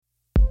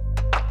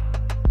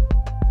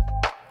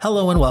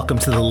Hello and welcome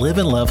to the Live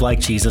and Love Like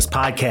Jesus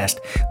podcast.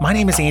 My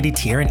name is Andy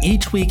Tier, and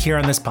each week here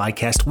on this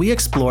podcast, we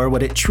explore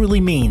what it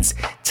truly means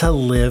to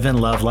live and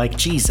love like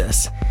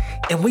Jesus.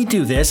 And we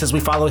do this as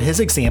we follow his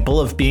example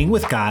of being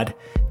with God,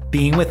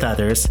 being with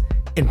others,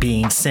 and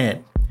being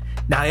sent.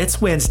 Now it's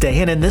Wednesday,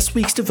 and in this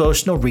week's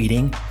devotional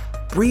reading,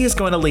 Bree is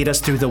going to lead us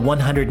through the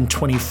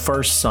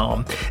 121st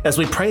Psalm as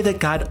we pray that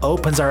God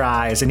opens our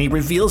eyes and he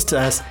reveals to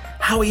us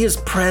how he is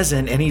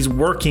present and he's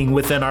working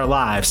within our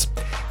lives.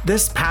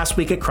 This past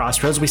week at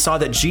Crossroads, we saw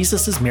that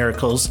Jesus'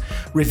 miracles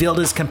revealed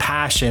his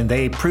compassion,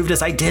 they proved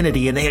his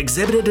identity, and they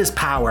exhibited his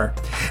power.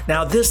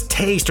 Now, this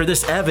taste or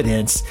this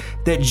evidence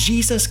that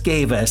Jesus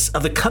gave us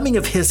of the coming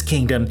of his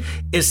kingdom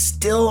is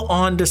still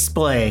on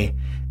display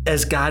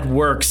as God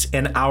works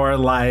in our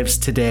lives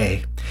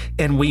today,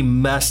 and we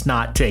must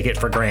not take it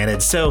for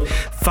granted. So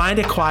find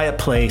a quiet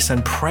place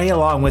and pray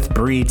along with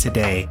Bree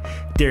today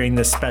during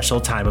this special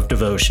time of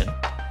devotion.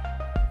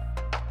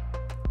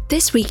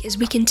 This week, as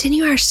we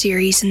continue our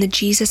series in the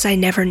Jesus I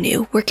Never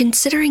Knew, we're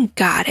considering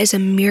God as a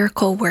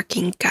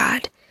miracle-working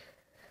God.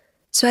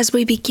 So as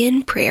we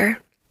begin prayer,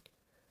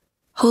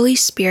 Holy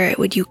Spirit,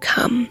 would you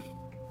come?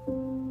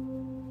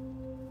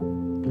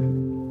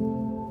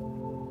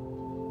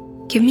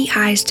 Give me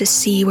eyes to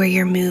see where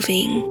you're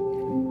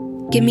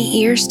moving. Give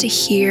me ears to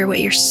hear what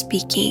you're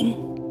speaking.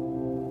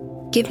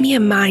 Give me a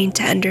mind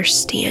to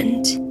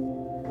understand.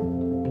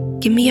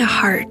 Give me a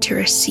heart to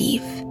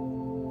receive.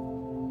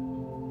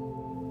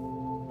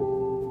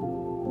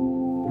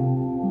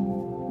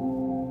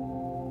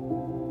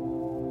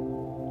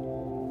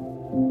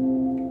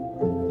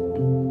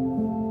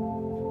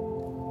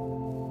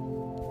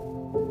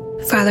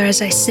 Father,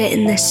 as I sit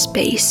in this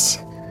space,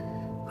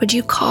 would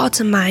you call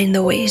to mind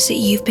the ways that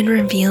you've been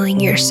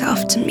revealing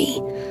yourself to me,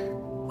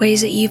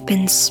 ways that you've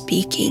been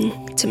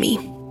speaking to me?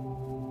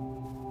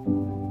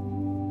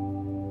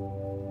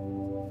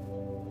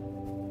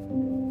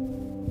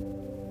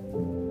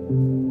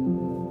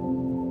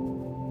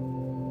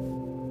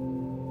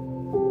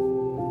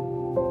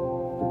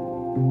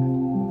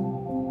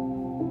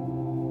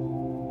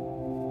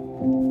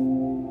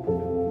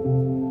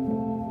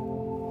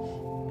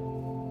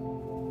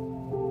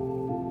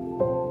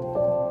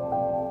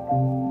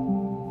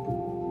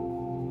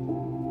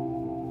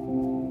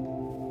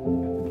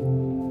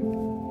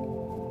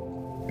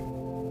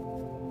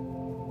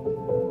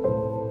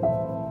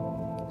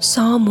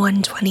 Psalm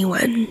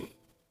 121.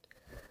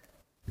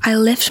 I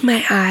lift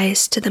my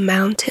eyes to the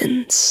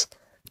mountains.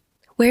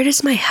 Where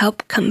does my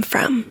help come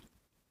from?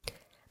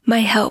 My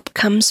help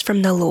comes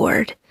from the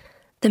Lord,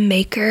 the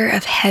maker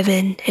of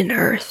heaven and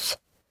earth.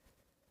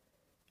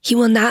 He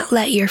will not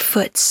let your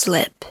foot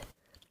slip.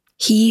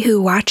 He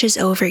who watches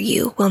over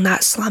you will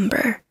not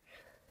slumber.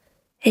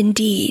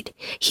 Indeed,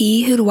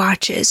 he who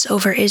watches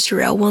over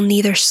Israel will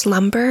neither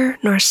slumber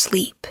nor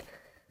sleep.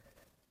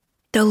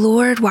 The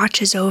Lord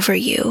watches over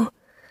you.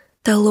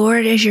 The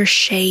Lord is your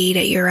shade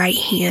at your right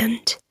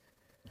hand.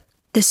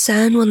 The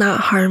sun will not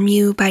harm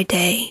you by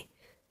day,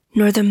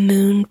 nor the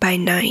moon by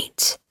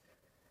night.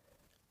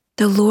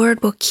 The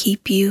Lord will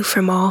keep you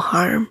from all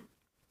harm.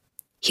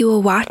 He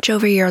will watch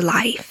over your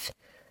life.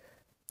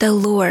 The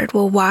Lord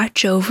will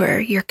watch over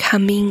your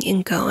coming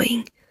and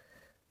going,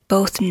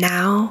 both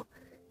now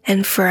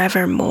and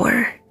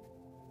forevermore.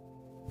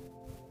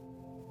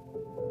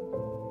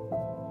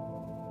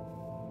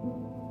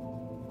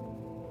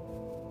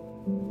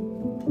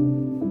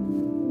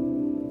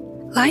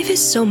 Life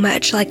is so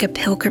much like a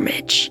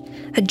pilgrimage,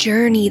 a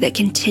journey that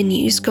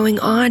continues going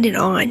on,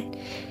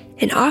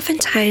 and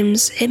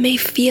oftentimes it may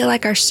feel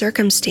like our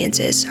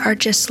circumstances are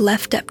just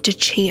left up to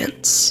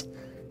chance.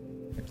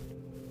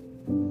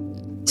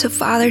 So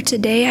Father,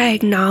 today I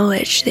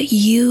acknowledge that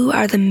you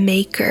are the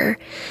maker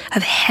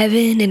of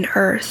heaven and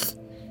earth,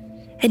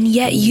 and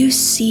yet you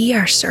see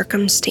our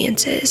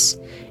circumstances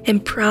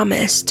and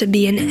promise to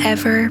be an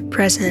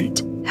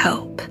ever-present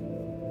help.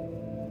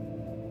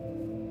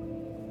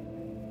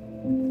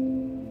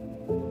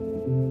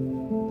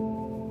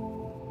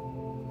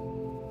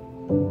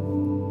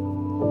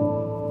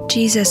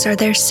 Jesus, are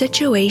there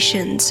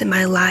situations in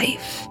my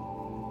life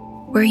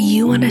where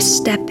you want to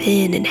step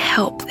in and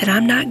help that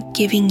I'm not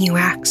giving you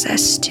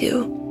access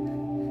to?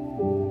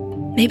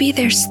 Maybe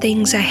there's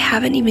things I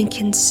haven't even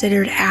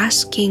considered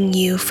asking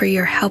you for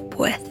your help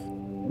with.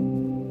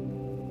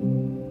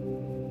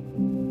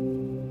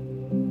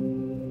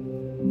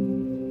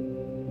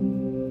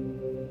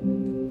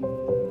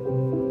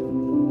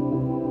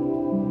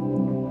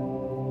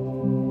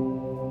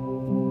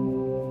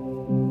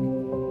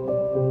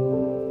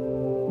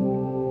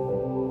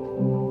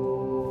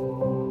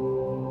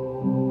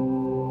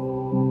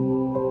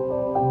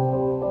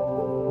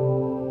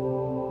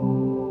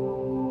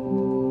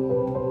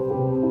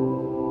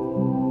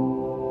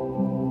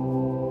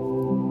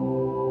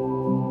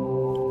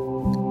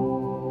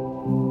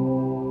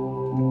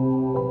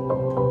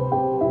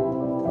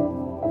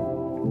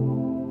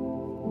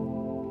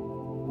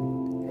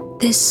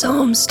 This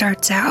psalm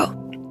starts out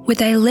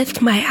with, I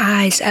lift my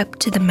eyes up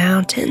to the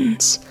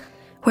mountains.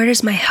 Where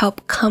does my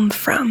help come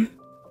from?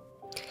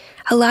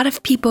 A lot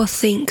of people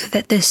think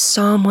that this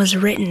psalm was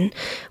written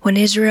when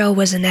Israel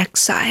was in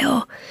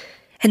exile,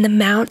 and the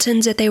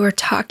mountains that they were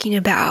talking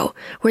about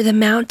were the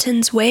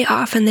mountains way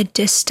off in the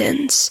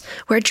distance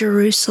where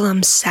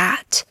Jerusalem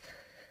sat.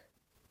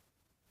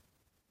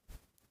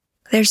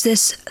 There's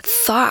this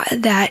thought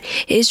that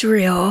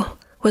Israel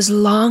was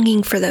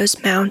longing for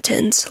those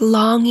mountains,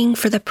 longing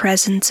for the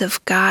presence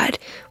of God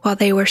while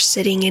they were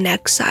sitting in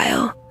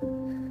exile.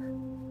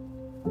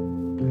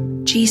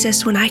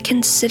 Jesus, when I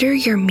consider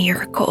your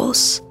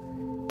miracles,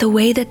 the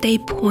way that they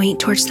point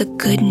towards the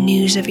good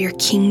news of your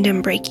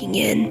kingdom breaking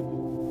in,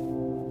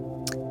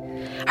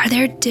 are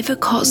there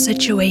difficult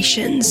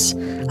situations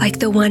like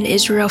the one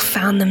Israel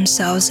found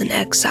themselves in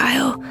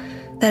exile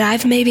that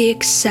I've maybe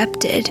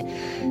accepted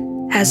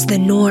as the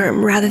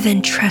norm rather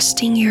than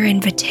trusting your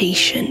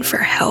invitation for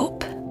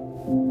help?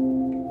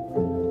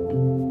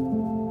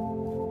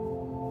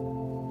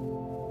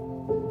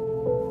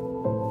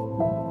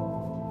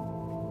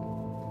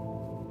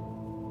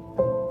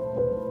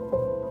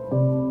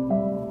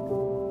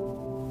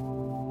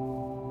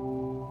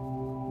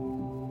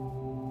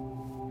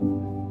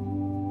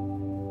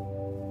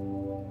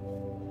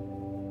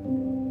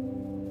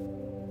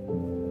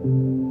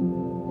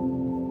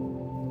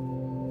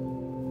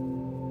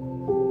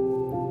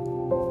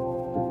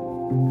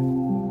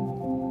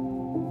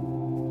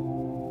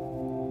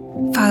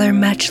 Father,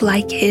 much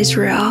like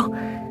Israel,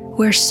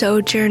 we're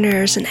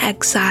sojourners and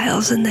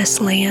exiles in this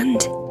land,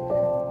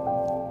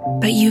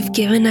 but you've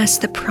given us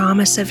the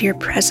promise of your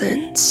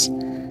presence.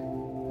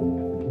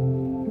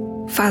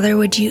 Father,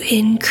 would you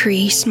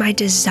increase my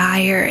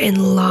desire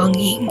and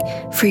longing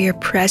for your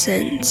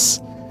presence?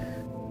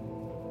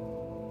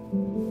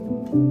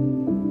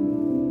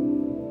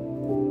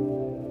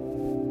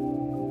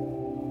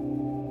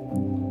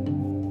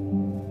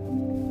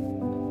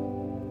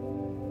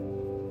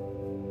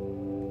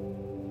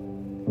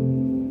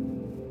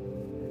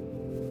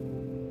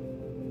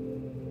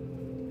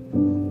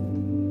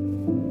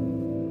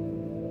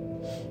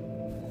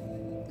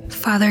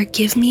 Father,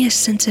 give me a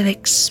sense of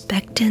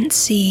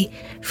expectancy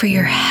for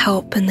your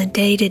help in the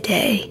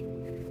day-to-day.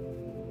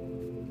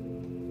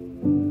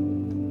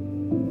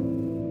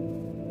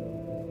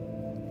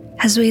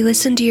 As we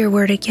listen to your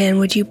word again,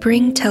 would you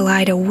bring to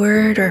light a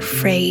word or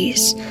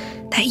phrase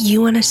that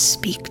you want to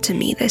speak to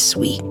me this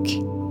week?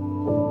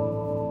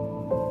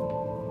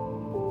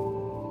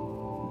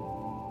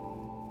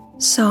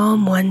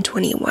 Psalm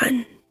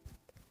 121.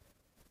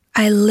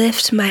 I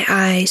lift my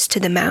eyes to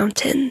the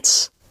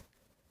mountains.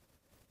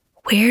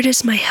 Where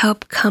does my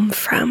help come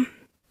from?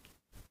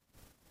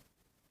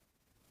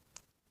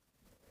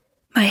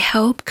 My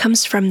help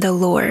comes from the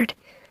Lord,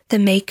 the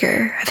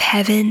maker of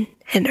heaven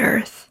and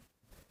earth.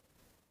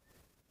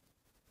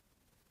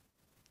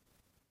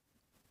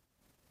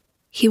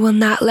 He will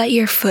not let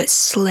your foot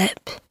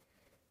slip.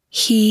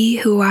 He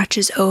who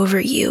watches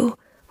over you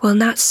will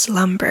not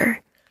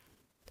slumber.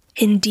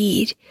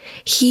 Indeed,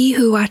 he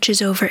who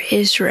watches over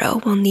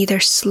Israel will neither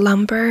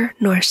slumber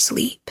nor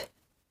sleep.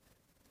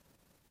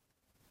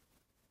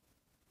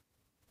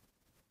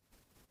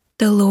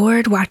 The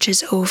Lord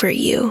watches over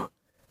you.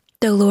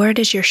 The Lord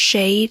is your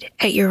shade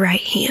at your right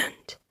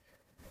hand.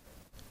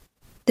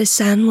 The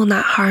sun will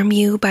not harm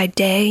you by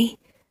day,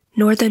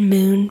 nor the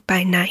moon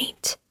by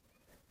night.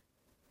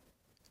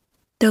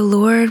 The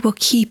Lord will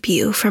keep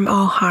you from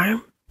all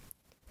harm.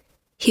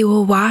 He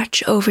will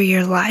watch over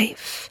your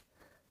life.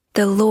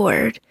 The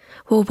Lord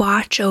will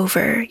watch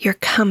over your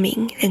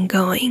coming and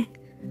going,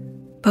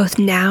 both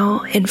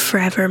now and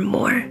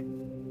forevermore.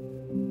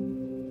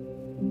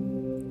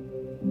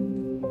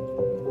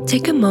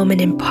 Take a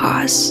moment and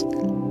pause.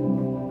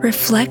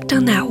 Reflect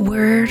on that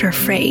word or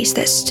phrase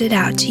that stood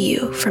out to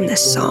you from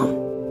this psalm.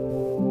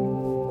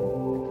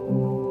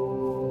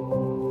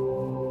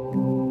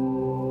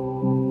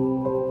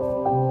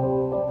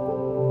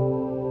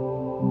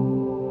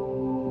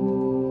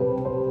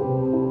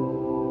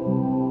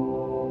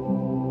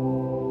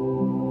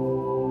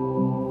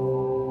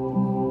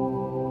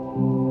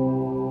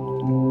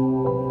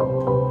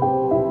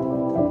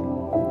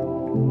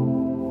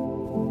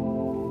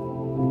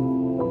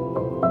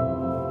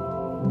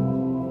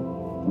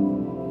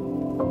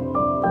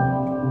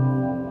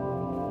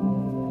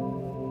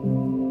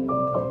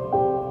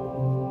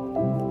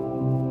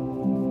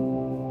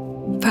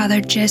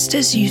 Father, just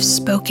as you've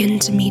spoken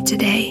to me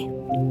today,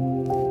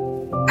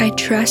 I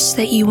trust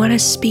that you want to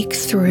speak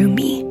through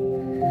me.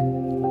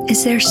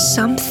 Is there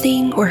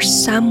something or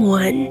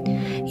someone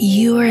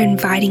you are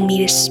inviting me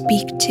to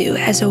speak to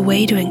as a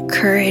way to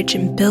encourage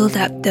and build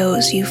up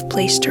those you've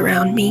placed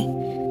around me?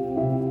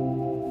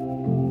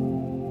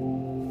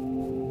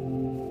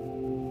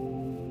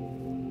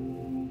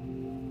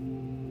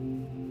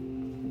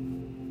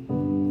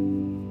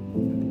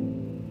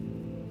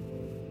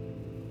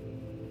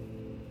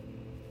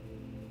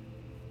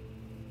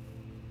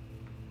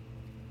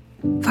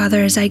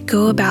 Father, as I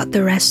go about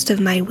the rest of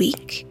my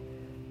week,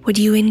 would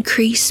you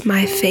increase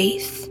my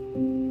faith?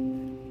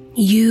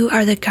 You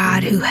are the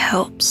God who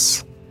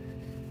helps.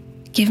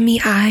 Give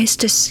me eyes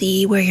to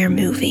see where you're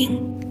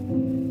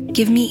moving,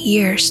 Give me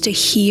ears to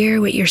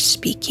hear what you're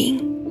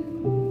speaking.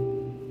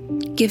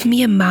 Give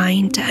me a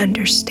mind to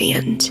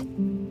understand.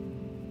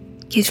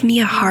 Give me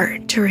a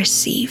heart to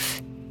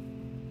receive.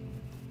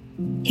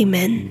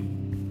 Amen.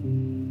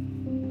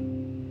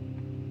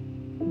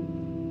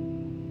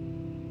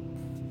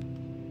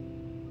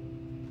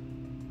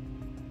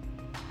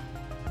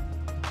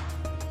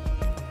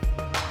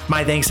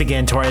 My thanks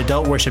again to our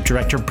adult worship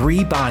director,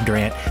 Bree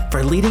Bondurant,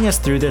 for leading us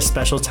through this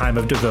special time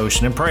of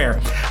devotion and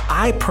prayer.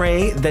 I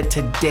pray that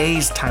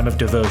today's time of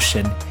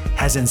devotion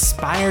has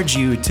inspired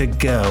you to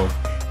go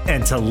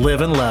and to live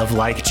and love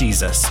like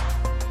Jesus.